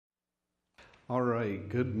All right,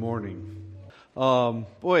 good morning.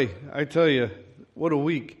 Boy, I tell you, what a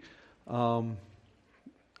week.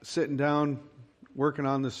 Sitting down, working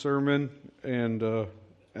on the sermon, and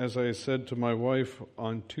as I said to my wife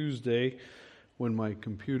on Tuesday, when my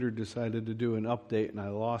computer decided to do an update and I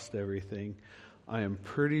lost everything, I am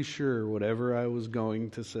pretty sure whatever I was going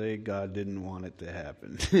to say, God didn't want it to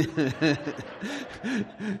happen.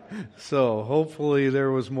 So hopefully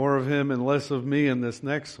there was more of Him and less of me in this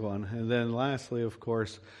next one. And then lastly, of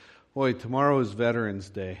course, boy, tomorrow is Veterans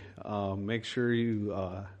Day. Make sure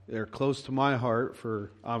they're close to my heart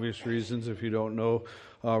for obvious reasons if you don't know,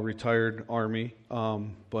 retired Army.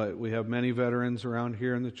 But we have many veterans around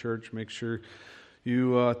here in the church. Make sure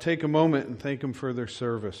you take a moment and thank them for their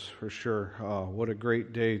service, for sure. What a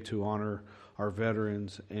great day to honor our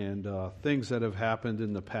veterans and things that have happened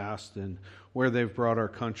in the past and where they've brought our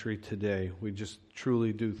country today. We just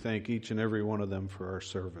truly do thank each and every one of them for our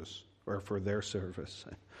service, or for their service.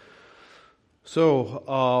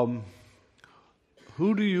 So,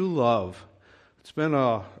 who do you love? It's been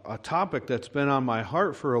a topic that's been on my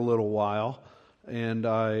heart for a little while, and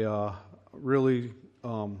I really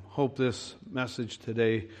hope this message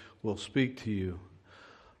today will speak to you.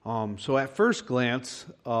 So at first glance,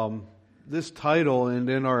 this title, and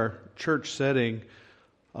in our church setting,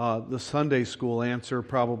 the Sunday school answer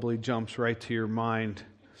probably jumps right to your mind.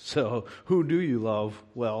 So, who do you love?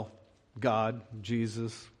 Well, God,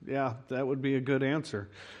 Jesus. Yeah, that would be a good answer.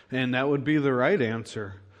 And that would be the right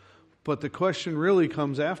answer. But the question really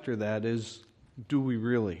comes after that is, do we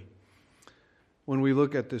really? When we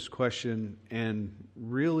look at this question and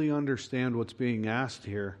really understand what's being asked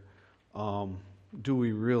here, do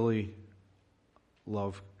we really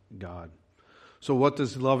love God? So what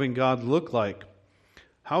does loving God look like?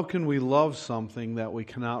 How can we love something that we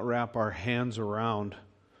cannot wrap our hands around?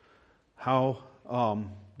 How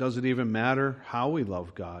does it even matter how we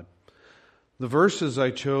love God? The verses I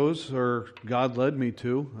chose, or God led me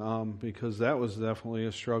to, because that was definitely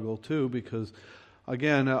a struggle too, because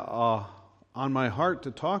again, on my heart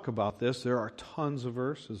to talk about this, there are tons of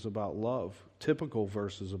verses about love, typical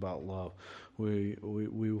verses about love. We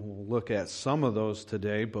will look at some of those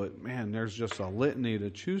today, but man, there's just a litany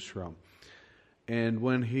to choose from. And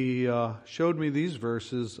when he showed me these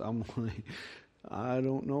verses, I'm like, I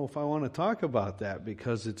don't know if I want to talk about that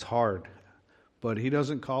because it's hard. But he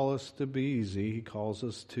doesn't call us to be easy. He calls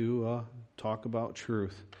us to talk about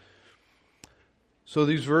truth. So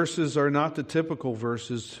these verses are not the typical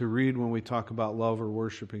verses to read when we talk about love or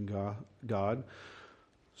worshiping God.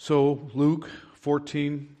 So Luke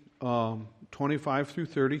 14, 25 through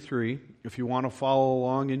 33, if you want to follow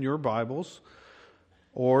along in your Bibles,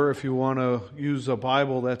 or if you want to use a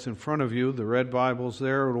Bible that's in front of you, the red Bible's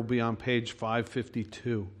there, it'll be on page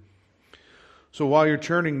 552. So while you're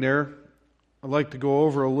turning there, I'd like to go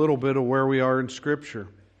over a little bit of where we are in Scripture.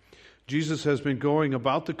 Jesus has been going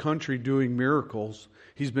about the country doing miracles.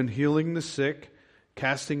 He's been healing the sick,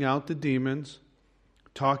 casting out the demons,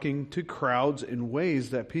 talking to crowds in ways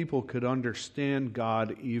that people could understand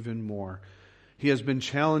God even more. He has been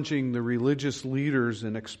challenging the religious leaders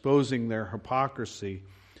and exposing their hypocrisy.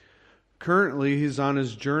 Currently, he's on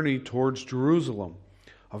his journey towards Jerusalem.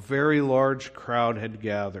 A very large crowd had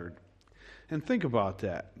gathered. And think about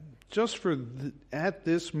that. Just at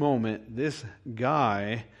this moment, this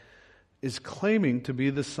guy is claiming to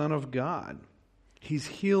be the Son of God. He's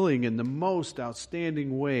healing in the most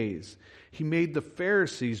outstanding ways. He made the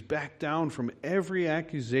Pharisees back down from every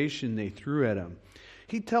accusation they threw at him.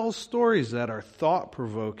 He tells stories that are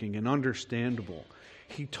thought-provoking and understandable.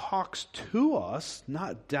 He talks to us,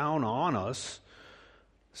 not down on us.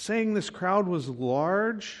 Saying this crowd was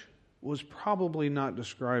large was probably not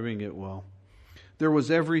describing it well. There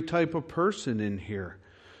was every type of person in here.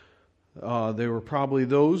 They were probably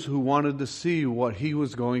those who wanted to see what he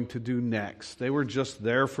was going to do next. They were just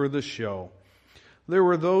there for the show. There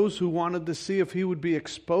were those who wanted to see if he would be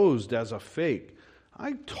exposed as a fake.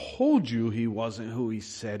 I told you he wasn't who he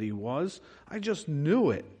said he was. I just knew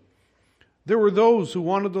it. There were those who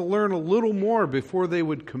wanted to learn a little more before they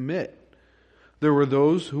would commit. There were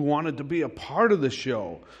those who wanted to be a part of the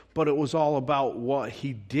show, but it was all about what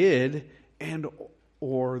he did and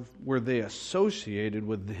or were they associated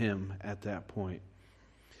with him at that point.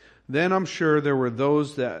 Then I'm sure there were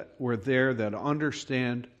those that were there that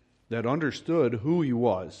understood who he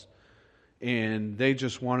was, and they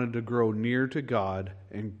just wanted to grow near to God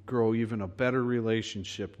and grow even a better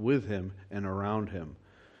relationship with him and around him.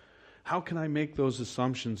 How can I make those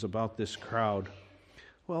assumptions about this crowd?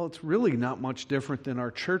 Well, it's really not much different than our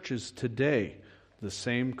churches today. The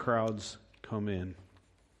same crowds come in.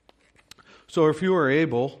 So if you are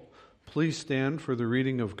able, Please stand for the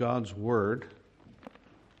reading of God's Word.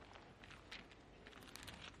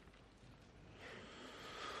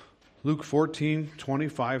 Luke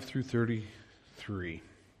 14:25 through 33.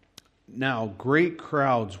 Now great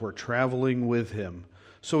crowds were traveling with him.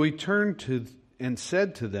 So he turned and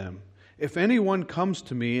said to them, "If anyone comes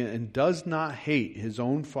to me and does not hate his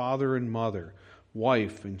own father and mother,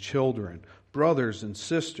 wife and children, brothers and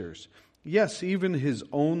sisters, yes, even his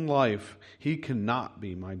own life, he cannot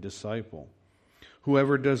be my disciple.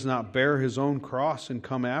 Whoever does not bear his own cross and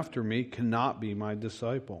come after me cannot be my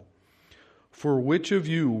disciple. For which of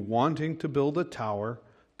you, wanting to build a tower,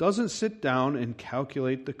 doesn't sit down and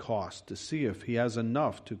calculate the cost to see if he has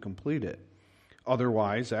enough to complete it?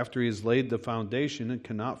 Otherwise, after he has laid the foundation and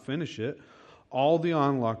cannot finish it, all the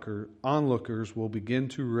onlookers will begin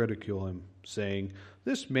to ridicule him, saying,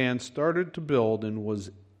 'This man started to build and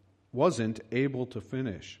wasn't able to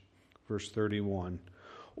finish.'" Verse 31.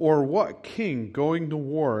 "Or what king going to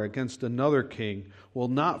war against another king will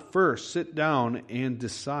not first sit down and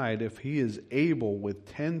decide if he is able with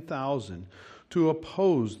 10,000 to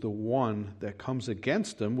oppose the one that comes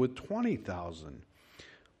against him with 20,000?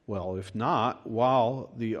 Well, if not,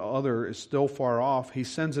 while the other is still far off, he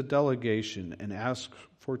sends a delegation and asks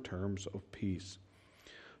for terms of peace."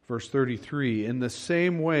 Verse 33, "In the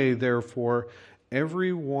same way, therefore,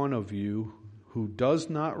 every one of you who does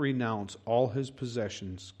not renounce all his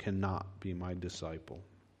possessions cannot be my disciple."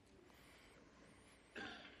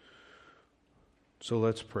 So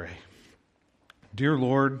let's pray. Dear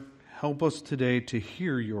Lord, help us today to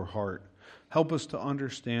hear your heart. Help us to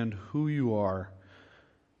understand who you are.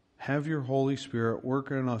 Have your Holy Spirit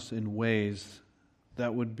work on us in ways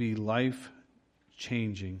that would be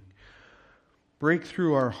life-changing. Break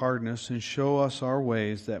through our hardness and show us our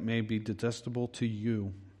ways that may be detestable to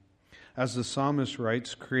you. As the psalmist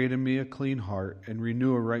writes, "Create in me a clean heart and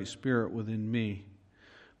renew a right spirit within me."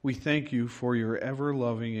 We thank you for your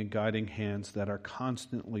ever-loving and guiding hands that are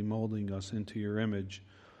constantly molding us into your image.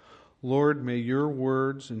 Lord, may your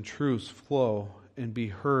words and truths flow and be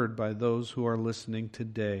heard by those who are listening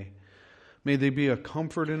today. May they be a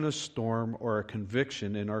comfort in a storm or a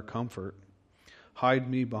conviction in our comfort. Hide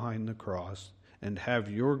me behind the cross and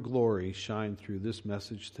have your glory shine through this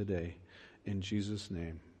message today. In Jesus'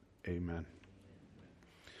 name, amen.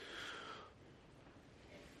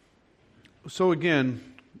 So again,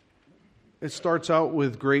 it starts out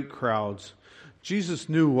with great crowds. Jesus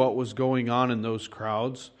knew what was going on in those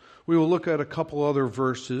crowds. We will look at a couple other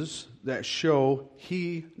verses that show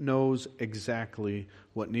he knows exactly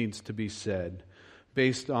what needs to be said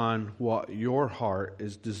based on what your heart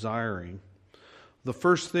is desiring. The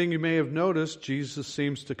first thing you may have noticed, Jesus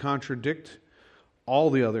seems to contradict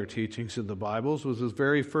all the other teachings in the Bibles with his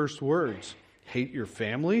very first words. Hate your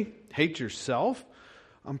family? Hate yourself?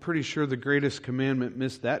 I'm pretty sure the greatest commandment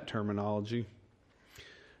missed that terminology.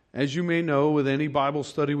 As you may know, with any Bible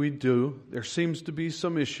study we do, there seems to be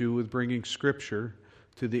some issue with bringing Scripture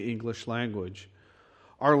to the English language.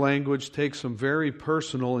 Our language takes some very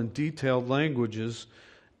personal and detailed languages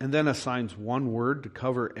and then assigns one word to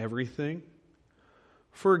cover everything.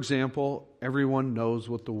 For example, everyone knows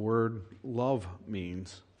what the word love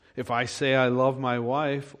means. If I say I love my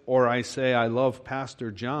wife or I say I love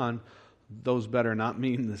Pastor John, those better not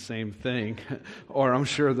mean the same thing, or I'm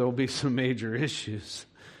sure there'll be some major issues.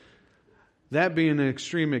 That being an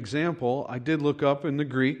extreme example, I did look up in the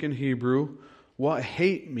Greek and Hebrew what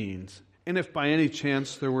hate means, and if by any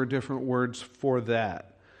chance there were different words for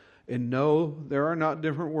that. And no, there are not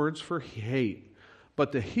different words for hate,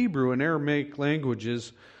 but the Hebrew and Aramaic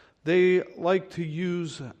languages, they like to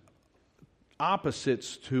use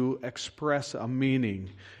opposites to express a meaning.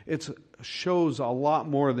 It shows a lot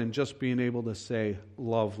more than just being able to say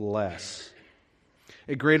love less.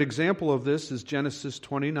 A great example of this is Genesis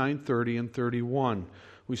 29:30 and 31.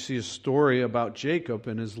 We see a story about Jacob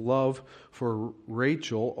and his love for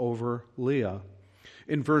Rachel over Leah.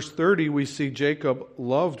 In verse 30, we see Jacob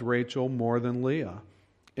loved Rachel more than Leah.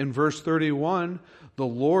 In verse 31, the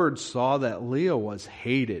Lord saw that Leah was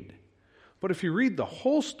hated. But if you read the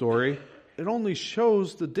whole story, it only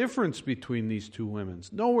shows the difference between these two women.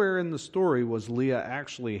 Nowhere in the story was Leah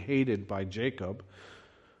actually hated by Jacob,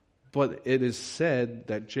 but it is said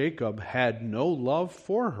that Jacob had no love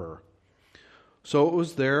for her. So it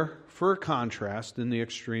was there for a contrast in the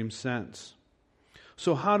extreme sense.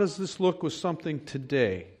 So how does this look with something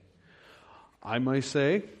today? I might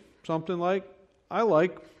say something like, I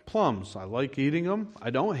like plums. I like eating them. I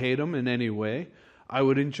don't hate them in any way. I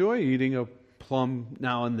would enjoy eating a plum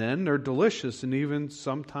now and then. They're delicious and even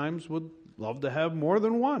sometimes would love to have more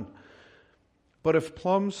than one. But if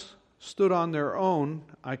plums stood on their own,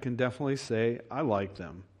 I can definitely say I like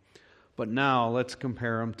them. But now let's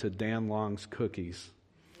compare them to Dan Long's cookies.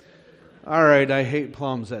 All right, I hate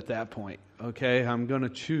plums at that point. Okay, I'm going to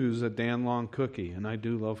choose a Dan Long cookie, and I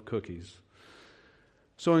do love cookies.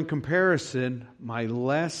 So in comparison, my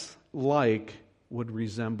less like would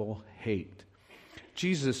resemble hate.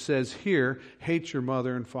 Jesus says here, hate your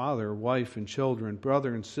mother and father, wife and children,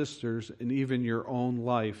 brother and sisters, and even your own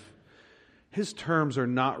life. His terms are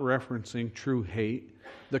not referencing true hate.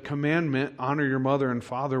 The commandment, honor your mother and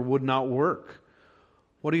father, would not work.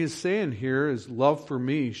 What he is saying here is love for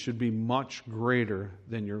me should be much greater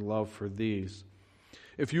than your love for these.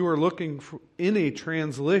 If you are looking in a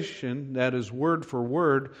translation that is word for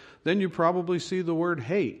word, then you probably see the word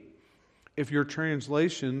hate. If your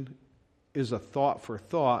translation is a thought for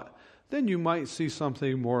thought, then you might see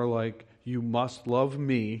something more like, you must love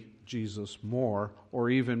me, Jesus, more, or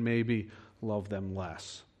even maybe love them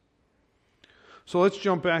less. So let's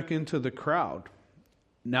jump back into the crowd.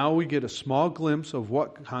 Now we get a small glimpse of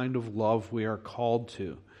what kind of love we are called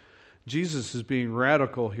to. Jesus is being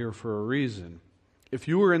radical here for a reason. If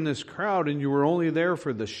you were in this crowd and you were only there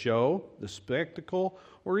for the show, the spectacle,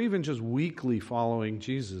 or even just weakly following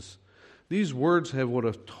Jesus, these words would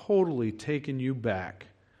have totally taken you back.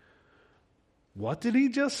 What did he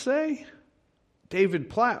just say? David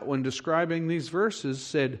Platt, when describing these verses,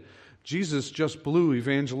 said, Jesus just blew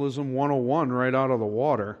Evangelism 101 right out of the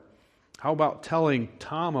water. How about telling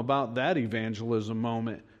Tom about that evangelism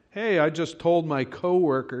moment? Hey, I just told my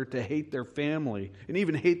coworker to hate their family and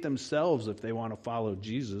even hate themselves if they want to follow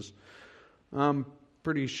Jesus. I'm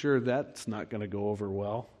pretty sure that's not going to go over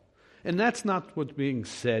well. And that's not what's being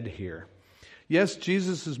said here. Yes,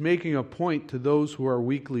 Jesus is making a point to those who are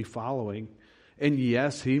weakly following. And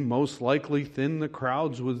yes, he most likely thinned the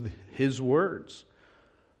crowds with his words.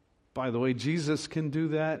 By the way, Jesus can do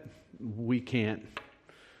that. We can't.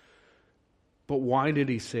 But why did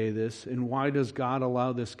he say this? And why does God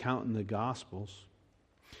allow this count in the Gospels?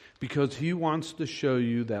 Because he wants to show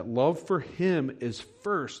you that love for him is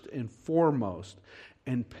first and foremost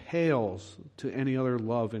and pales to any other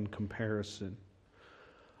love in comparison.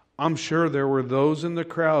 I'm sure there were those in the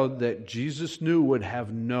crowd that Jesus knew would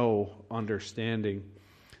have no understanding.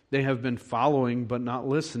 They have been following but not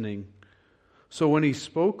listening. So when he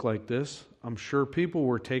spoke like this, I'm sure people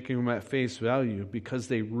were taking him at face value because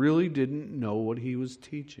they really didn't know what he was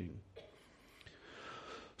teaching.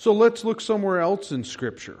 So let's look somewhere else in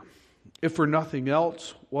Scripture. If for nothing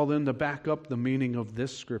else, well then to back up the meaning of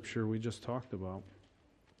this Scripture we just talked about.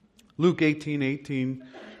 Luke 18:18,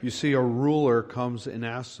 you see a ruler comes and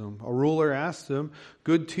asks him. A ruler asks him,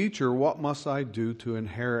 "Good teacher, what must I do to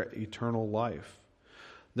inherit eternal life?"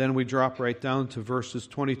 Then we drop right down to verses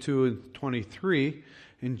 22 and 23.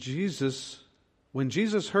 And when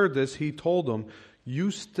Jesus heard this, he told them,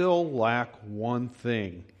 "You still lack one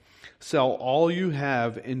thing. Sell all you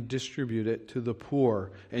have and distribute it to the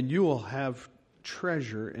poor, and you will have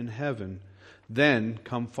treasure in heaven. Then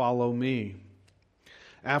come follow me."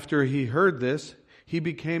 After he heard this, he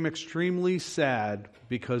became extremely sad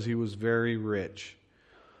because he was very rich.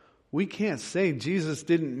 We can't say Jesus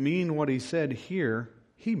didn't mean what he said here.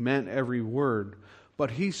 He meant every word,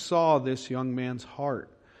 but he saw this young man's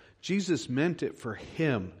heart. Jesus meant it for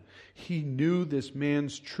him. He knew this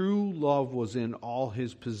man's true love was in all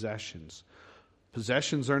his possessions.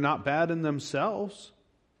 Possessions are not bad in themselves,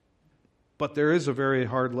 but there is a very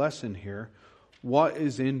hard lesson here. What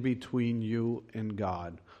is in between you and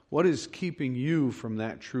God? What is keeping you from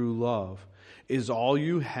that true love? Is all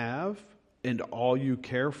you have and all you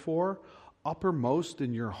care for uppermost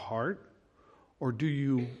in your heart? Or do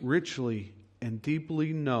you richly and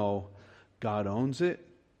deeply know God owns it,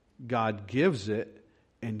 God gives it,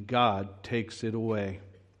 and God takes it away?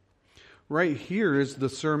 Right here is the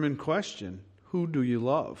sermon question. Who do you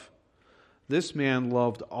love? This man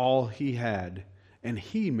loved all he had, and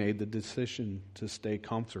he made the decision to stay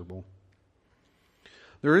comfortable.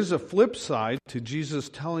 There is a flip side to Jesus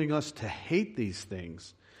telling us to hate these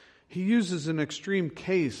things. He uses an extreme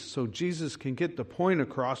case so Jesus can get the point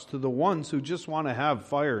across to the ones who just want to have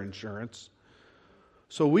fire insurance.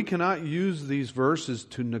 So we cannot use these verses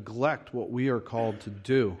to neglect what we are called to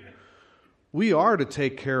do. We are to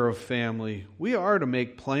take care of family. We are to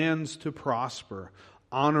make plans to prosper,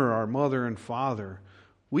 honor our mother and father.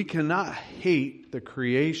 We cannot hate the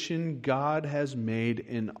creation God has made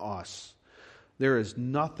in us. There is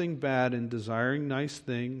nothing bad in desiring nice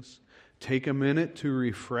things, take a minute to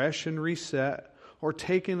refresh and reset, or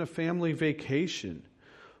taking a family vacation.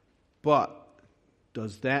 But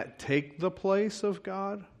does that take the place of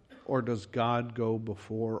God, or does God go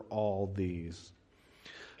before all these?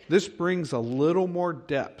 This brings a little more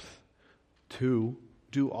depth to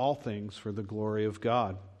do all things for the glory of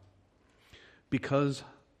God. Because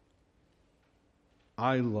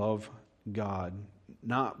I love God,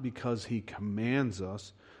 not because He commands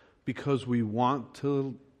us, because we want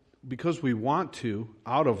to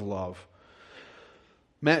out of love.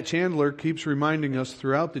 Matt Chandler keeps reminding us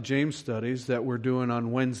throughout the James studies that we're doing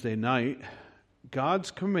on Wednesday night,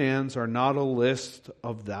 God's commands are not a list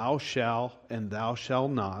of thou shalt and thou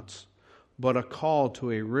shalt nots, but a call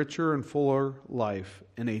to a richer and fuller life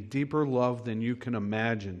and a deeper love than you can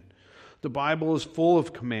imagine. The Bible is full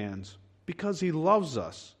of commands because He loves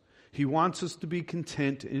us. He wants us to be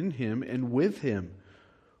content in Him and with Him.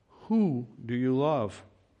 Who do you love?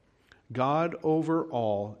 God over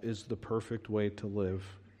all is the perfect way to live.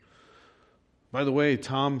 By the way,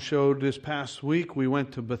 Tom showed this past week, we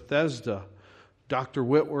went to Bethesda. Dr.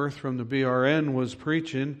 Whitworth from the BRN was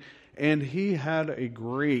preaching, and he had a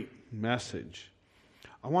great message.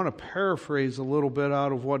 I want to paraphrase a little bit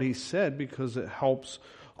out of what he said because it helps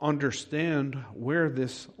understand where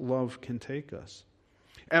this love can take us.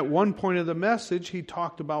 At one point of the message, he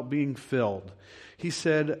talked about being filled. He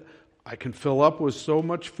said, I can fill up with so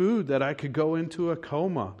much food that I could go into a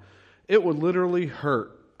coma. It would literally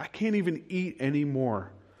hurt. I can't even eat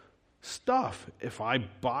anymore. Stuff. If I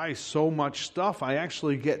buy so much stuff, I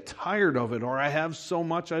actually get tired of it, or I have so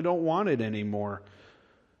much I don't want it anymore.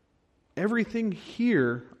 Everything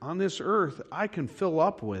here on this earth I can fill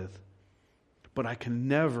up with, but I can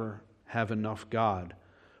never have enough God.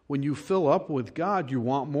 When you fill up with God, you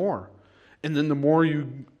want more. And then the more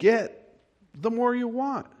you get, the more you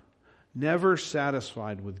want. Never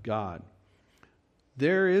satisfied with God.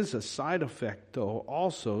 There is a side effect, though,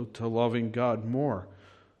 also to loving God more.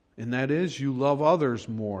 And that is you love others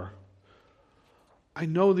more. I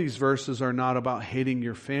know these verses are not about hating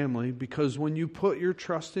your family, because when you put your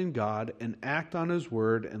trust in God and act on His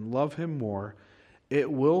word and love Him more,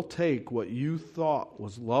 it will take what you thought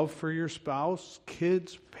was love for your spouse,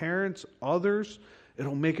 kids, parents, others.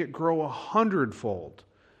 It'll make it grow 100-fold,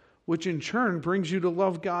 which in turn brings you to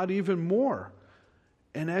love God even more.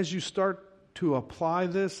 And as you start to apply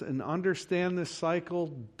this and understand this cycle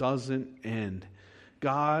doesn't end.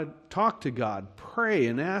 Talk to God, pray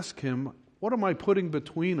and ask Him, what am I putting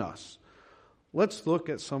between us? Let's look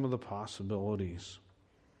at some of the possibilities.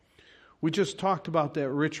 We just talked about that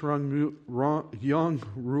rich young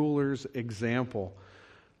ruler's example,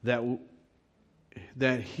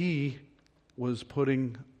 that he was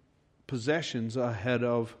putting possessions ahead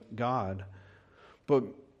of God. But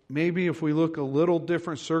maybe if we look a little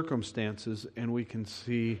different circumstances and we can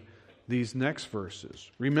see these next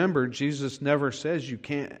verses. Remember, Jesus never says you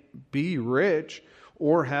can't be rich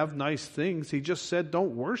or have nice things. He just said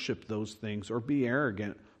don't worship those things or be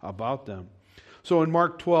arrogant about them. So in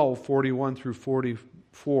Mark 12:41 through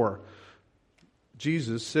 44,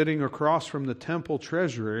 Jesus, sitting across from the temple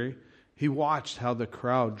treasury, He watched how the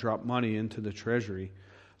crowd dropped money into the treasury.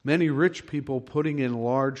 Many rich people putting in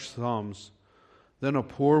large sums. Then a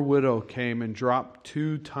poor widow came and dropped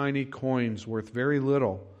 2 tiny coins worth very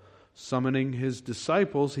little. Summoning His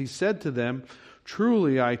disciples, He said to them,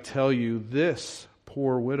 truly I tell you, this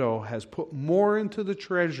poor widow has put more into the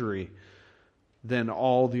treasury than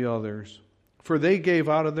all the others. For they gave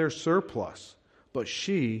out of their surplus, but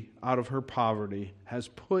she, out of her poverty, has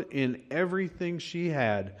put in everything she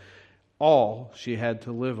had, all she had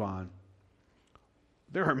to live on.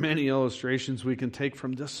 There are many illustrations we can take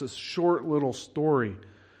from this short little story,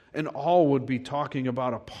 and all would be talking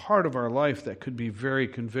about a part of our life that could be very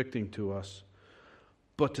convicting to us.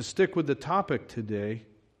 But to stick with the topic today,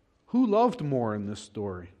 who loved more in this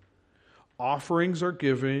story? Offerings are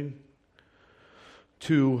given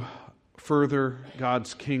to further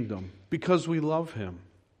God's kingdom because we love Him.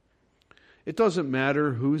 It doesn't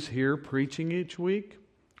matter who's here preaching each week,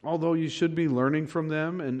 although you should be learning from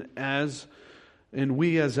them, and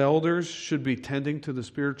we as elders should be tending to the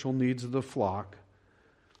spiritual needs of the flock.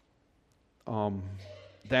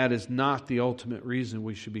 That is not the ultimate reason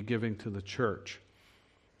we should be giving to the church.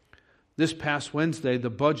 This past Wednesday, the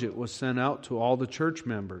budget was sent out to all the church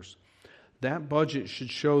members. That budget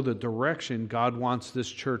should show the direction God wants this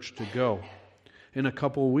church to go. In a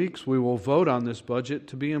couple of weeks, we will vote on this budget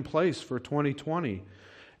to be in place for 2020.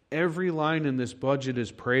 Every line in this budget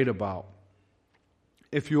is prayed about.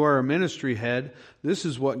 If you are a ministry head, this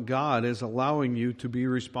is what God is allowing you to be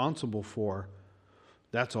responsible for.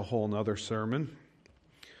 That's a whole nother sermon.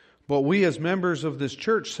 But we as members of this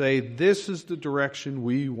church say, this is the direction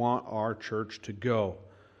we want our church to go.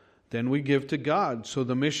 Then we give to God so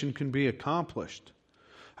the mission can be accomplished.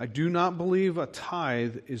 I do not believe a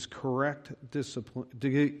tithe is correct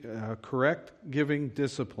giving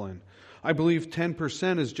discipline. I believe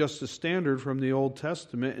 10% is just a standard from the Old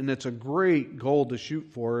Testament, and it's a great goal to shoot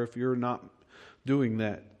for if you're not doing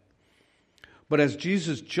that. But as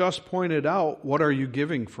Jesus just pointed out, what are you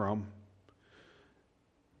giving from?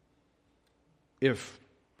 If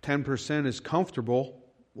 10% is comfortable,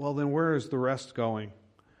 well, then where is the rest going?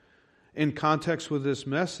 In context with this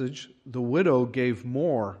message, the widow gave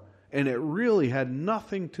more, and it really had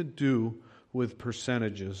nothing to do with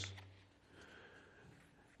percentages.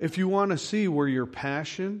 If you want to see where your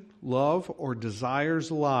passion, love, or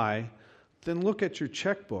desires lie, then look at your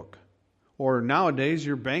checkbook, or nowadays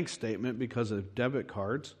your bank statement because of debit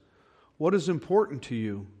cards. What is important to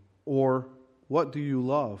you, or what do you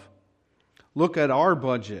love? Look at our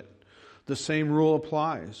budget. The same rule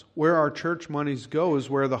applies. Where our church monies go is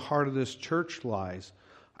where the heart of this church lies.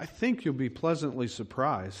 I think you'll be pleasantly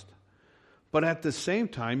surprised. But at the same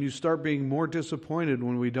time, you start being more disappointed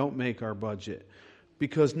when we don't make our budget.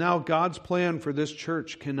 Because now God's plan for this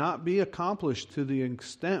church cannot be accomplished to the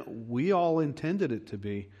extent we all intended it to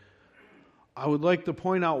be. I would like to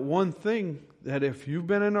point out one thing, that if you've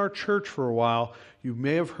been in our church for a while, you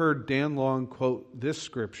may have heard Dan Long quote this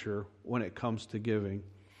scripture when it comes to giving.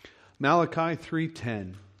 Malachi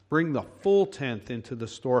 3:10, bring the full tenth into the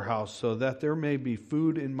storehouse so that there may be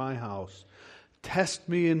food in my house. Test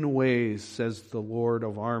me in ways, says the Lord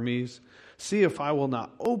of armies. See if I will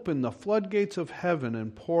not open the floodgates of heaven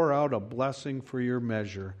and pour out a blessing for your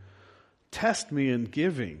measure. Test me in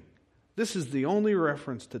giving. This is the only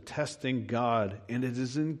reference to testing God, and it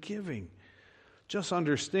is in giving. Just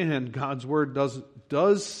understand God's word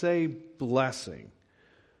does say blessing.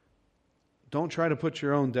 Don't try to put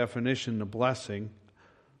your own definition to blessing.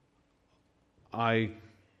 I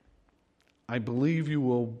believe you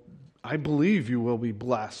will be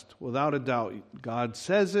blessed. Without a doubt. God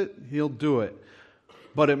says it, He'll do it.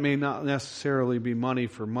 But it may not necessarily be money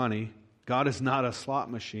for money. God is not a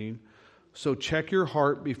slot machine. So check your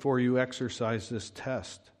heart before you exercise this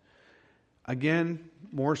test. Again,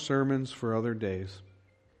 more sermons for other days.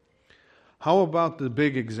 How about the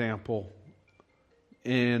big example?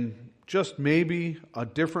 And just maybe a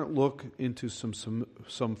different look into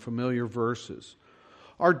some familiar verses.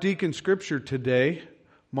 Our deacon scripture today,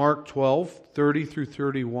 Mark 12:30 through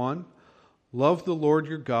 31. Love the Lord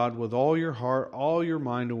your God with all your heart, all your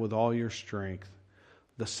mind, and with all your strength.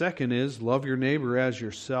 The second is, love your neighbor as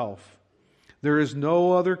yourself. There is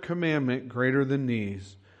no other commandment greater than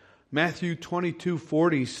these. Matthew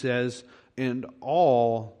 22:40 says, and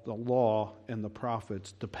all the law and the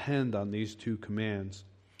prophets depend on these two commands.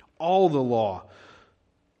 All the law.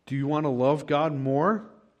 Do you want to love God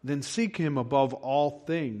more? Then seek Him above all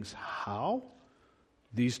things. How?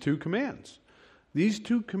 These two commands. These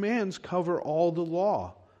two commands cover all the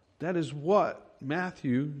law. That is what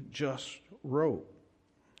Matthew just wrote.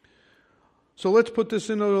 So let's put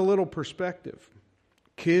this into a little perspective.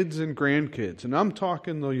 Kids and grandkids, and I'm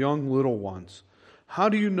talking the young little ones. How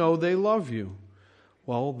do you know they love you?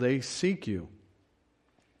 Well, they seek you.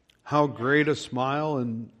 How great a smile,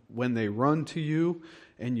 and when they run to you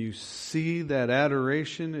and you see that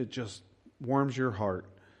adoration, it just warms your heart.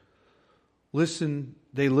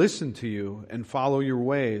 They listen to you and follow your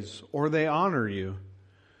ways, or they honor you.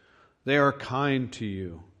 They are kind to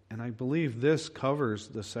you. And I believe this covers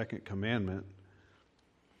the second commandment.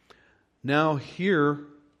 Now here,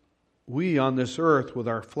 we on this earth with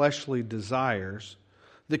our fleshly desires,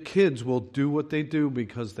 the kids will do what they do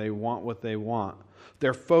because they want what they want.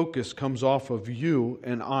 Their focus comes off of you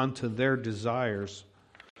and onto their desires.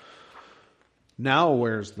 Now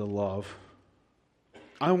where's the love?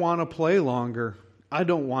 I want to play longer. I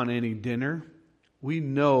don't want any dinner. We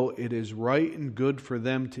know it is right and good for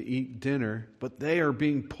them to eat dinner, but they are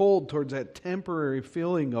being pulled towards that temporary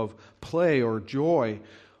feeling of play or joy,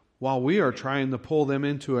 while we are trying to pull them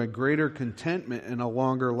into a greater contentment and a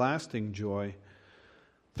longer lasting joy.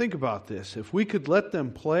 Think about this. If we could let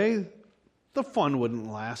them play, the fun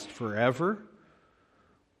wouldn't last forever.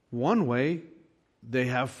 One way, they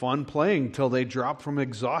have fun playing till they drop from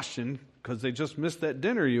exhaustion because they just missed that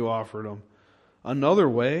dinner you offered them. Another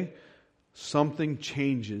way, something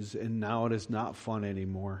changes and now it is not fun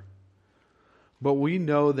anymore. But we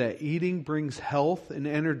know that eating brings health and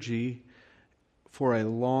energy for a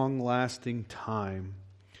long-lasting time.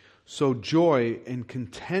 So joy and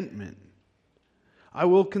contentment. I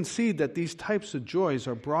will concede that these types of joys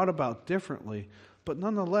are brought about differently, but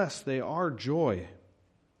nonetheless they are joy.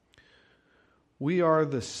 We are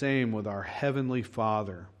the same with our Heavenly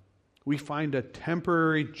Father. We find a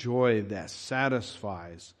temporary joy that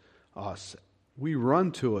satisfies us we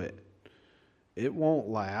run to it. It won't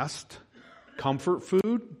last. Comfort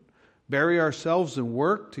food, bury ourselves in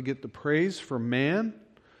work to get the praise from man,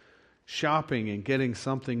 shopping and getting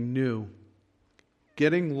something new,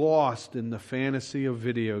 getting lost in the fantasy of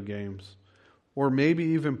video games, or maybe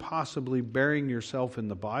even possibly burying yourself in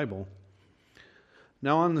the Bible.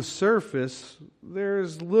 Now, on the surface,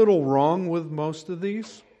 there's little wrong with most of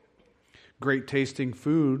these. Great tasting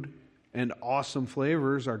food and awesome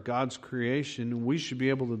flavors are God's creation, and we should be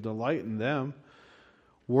able to delight in them.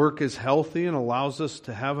 Work is healthy and allows us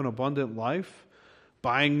to have an abundant life.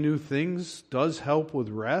 Buying new things does help with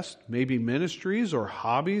rest, maybe ministries or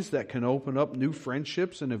hobbies that can open up new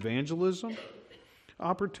friendships and evangelism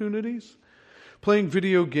opportunities. Playing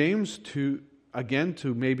video games to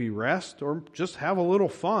maybe rest or just have a little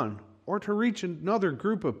fun or to reach another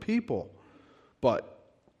group of people. But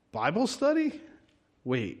Bible study?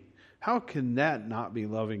 Wait, how can that not be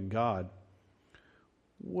loving God?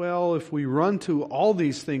 Well, if we run to all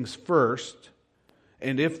these things first,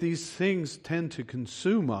 and if these things tend to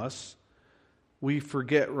consume us, we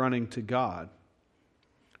forget running to God.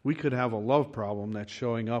 We could have a love problem that's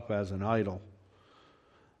showing up as an idol.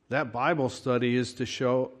 That Bible study is to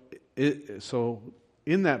show it. So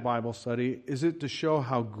in that Bible study, is it to show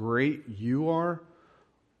how great you are,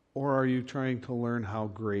 or are you trying to learn how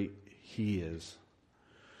great He is?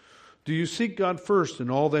 Do you seek God first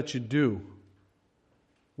in all that you do?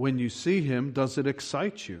 When you see Him, does it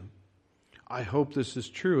excite you? I hope this is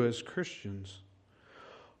true as Christians.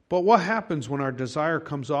 But what happens when our desire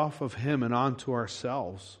comes off of Him and onto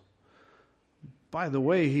ourselves? By the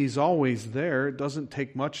way, He's always there. It doesn't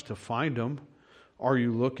take much to find Him. Are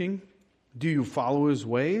you looking? Do you follow His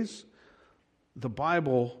ways? The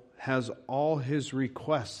Bible has all His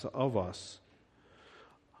requests of us.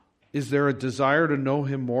 Is there a desire to know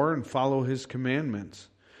Him more and follow His commandments?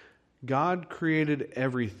 God created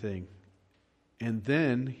everything, and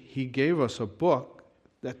then He gave us a book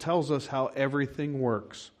that tells us how everything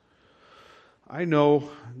works. I know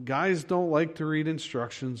guys don't like to read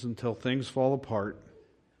instructions until things fall apart.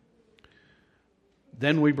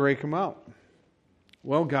 Then we break them out.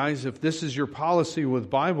 Well, guys, if this is your policy with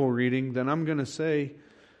Bible reading, then I'm going to say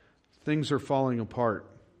things are falling apart.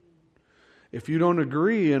 If you don't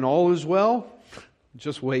agree and all is well,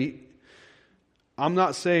 just wait. I'm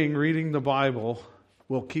not saying reading the Bible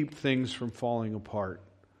will keep things from falling apart.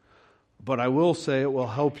 But I will say it will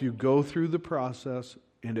help you go through the process,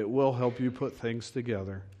 and it will help you put things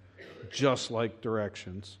together, just like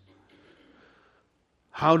directions.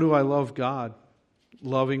 How do I love God?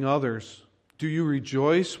 Loving others. Do you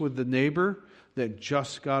rejoice with the neighbor that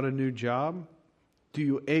just got a new job? Do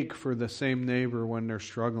you ache for the same neighbor when they're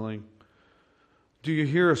struggling? Do you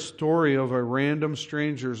hear a story of a random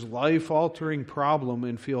stranger's life-altering problem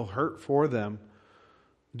and feel hurt for them?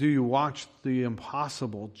 Do you watch the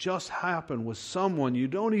impossible just happen with someone you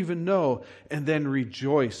don't even know and then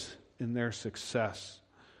rejoice in their success?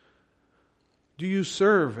 Do you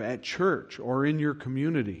serve at church or in your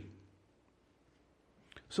community?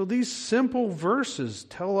 So these simple verses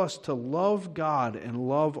tell us to love God and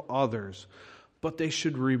love others, but they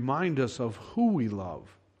should remind us of who we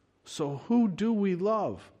love. So who do we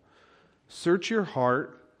love? Search your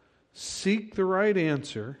heart, seek the right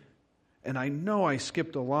answer. And I know I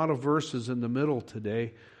skipped a lot of verses in the middle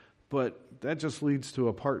today, but that just leads to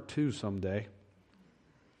a part 2 someday.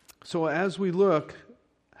 So as we look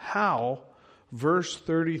how verse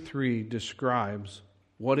 33 describes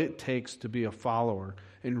what it takes to be a follower,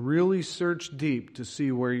 and really search deep to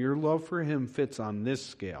see where your love for Him fits on this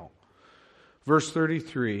scale. Verse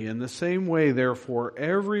 33, in the same way, therefore,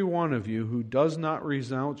 every one of you who does not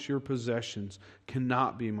renounce your possessions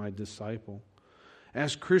cannot be my disciple.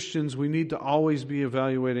 As Christians, we need to always be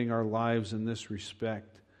evaluating our lives in this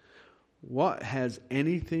respect. What has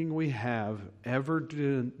anything we have ever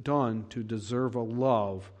done to deserve a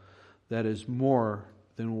love that is more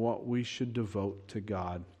than what we should devote to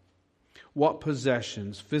God? What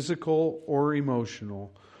possessions, physical or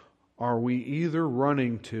emotional, are we either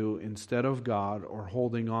running to instead of God or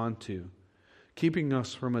holding on to, keeping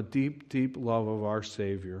us from a deep, deep love of our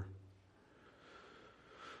Savior?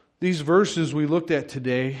 These verses we looked at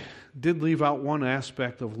today did leave out one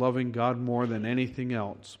aspect of loving God more than anything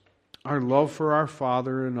else. Our love for our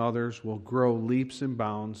Father and others will grow leaps and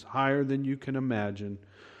bounds higher than you can imagine,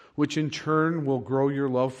 which in turn will grow your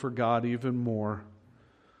love for God even more,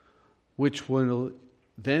 which will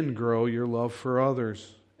then grow your love for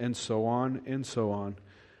others, and so on and so on.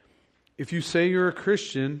 If you say you're a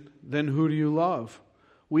Christian, then who do you love?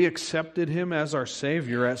 We accepted Him as our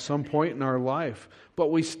Savior at some point in our life,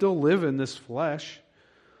 but we still live in this flesh.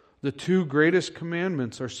 The two greatest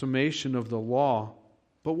commandments are summation of the law.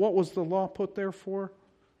 But what was the law put there for?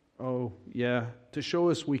 Oh, yeah, to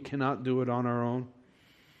show us we cannot do it on our own.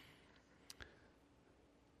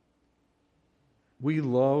 We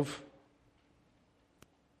love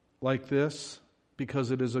like this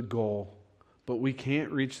because it is a goal. But we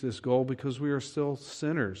can't reach this goal because we are still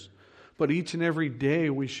sinners. But each and every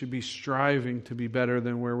day we should be striving to be better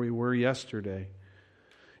than where we were yesterday.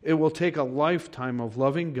 It will take a lifetime of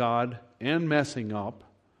loving God and messing up.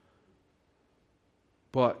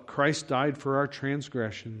 But Christ died for our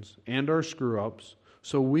transgressions and our screw-ups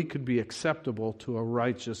so we could be acceptable to a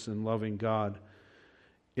righteous and loving God.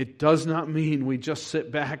 It does not mean we just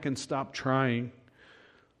sit back and stop trying.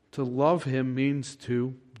 To love Him means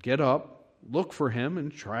to get up, look for Him,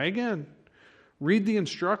 and try again. Read the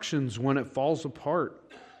instructions when it falls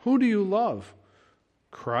apart. Who do you love?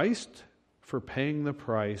 Christ for paying the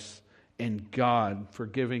price, and God for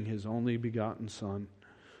giving His only begotten Son.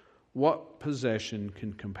 What possession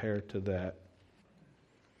can compare to that?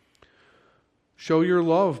 Show your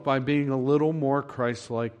love by being a little more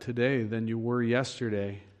Christ-like today than you were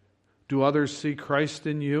yesterday. Do others see Christ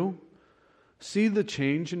in you? See the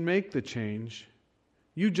change and make the change.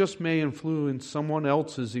 You just may influence someone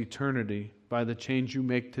else's eternity by the change you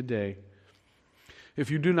make today. If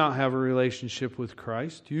you do not have a relationship with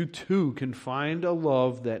Christ, you too can find a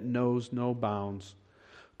love that knows no bounds.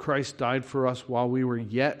 Christ died for us while we were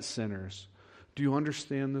yet sinners. Do you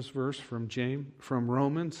understand this verse from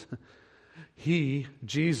Romans? He,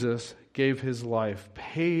 Jesus, gave His life,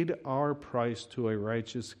 paid our price to a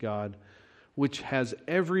righteous God, which has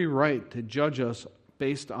every right to judge us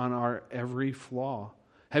based on our every flaw.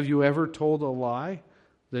 Have you ever told a lie?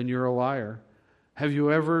 Then you're a liar. Have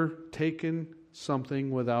you ever taken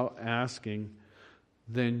something without asking?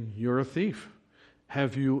 Then you're a thief.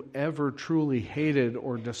 Have you ever truly hated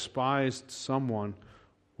or despised someone?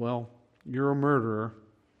 Well, you're a murderer.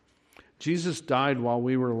 Jesus died while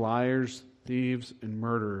we were liars, thieves, and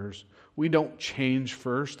murderers. We don't change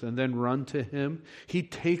first and then run to Him. He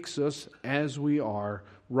takes us as we are,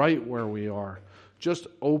 right where we are. Just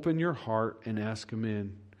open your heart and ask Him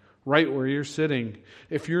in. Right where you're sitting.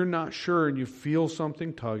 If you're not sure and you feel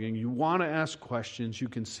something tugging, you want to ask questions, you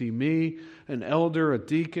can see me, an elder, a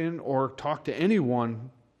deacon, or talk to any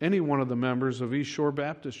one of the members of East Shore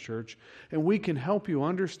Baptist Church, and we can help you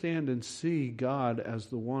understand and see God as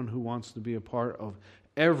the one who wants to be a part of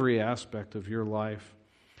every aspect of your life.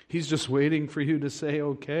 He's just waiting for you to say,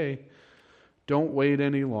 okay. Don't wait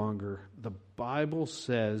any longer. The Bible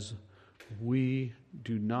says we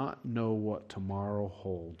do not know what tomorrow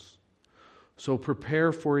holds. So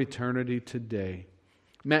prepare for eternity today.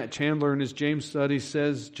 Matt Chandler in his James study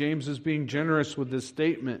says James is being generous with this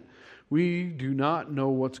statement. We do not know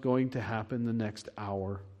what's going to happen the next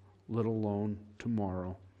hour, let alone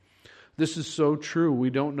tomorrow. This is so true.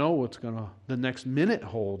 We don't know what's the next minute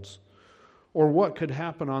holds or what could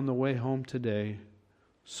happen on the way home today.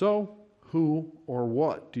 So, who or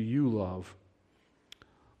what do you love?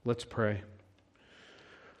 Let's pray.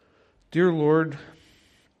 Dear Lord,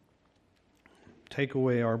 take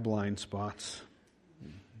away our blind spots.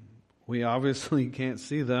 We obviously can't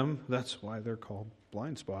see them. That's why they're called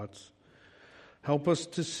blind spots. Help us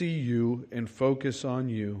to see you and focus on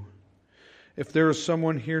you. If there is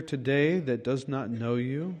someone here today that does not know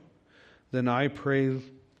you, then I pray,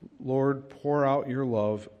 Lord, pour out your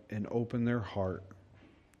love and open their heart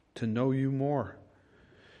to know you more.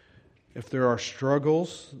 If there are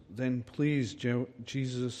struggles, then please,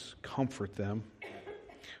 Jesus, comfort them.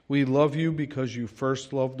 We love you because you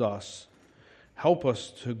first loved us. Help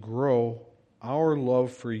us to grow our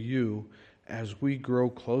love for you as we grow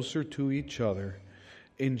closer to each other.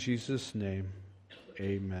 In Jesus' name,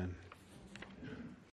 amen.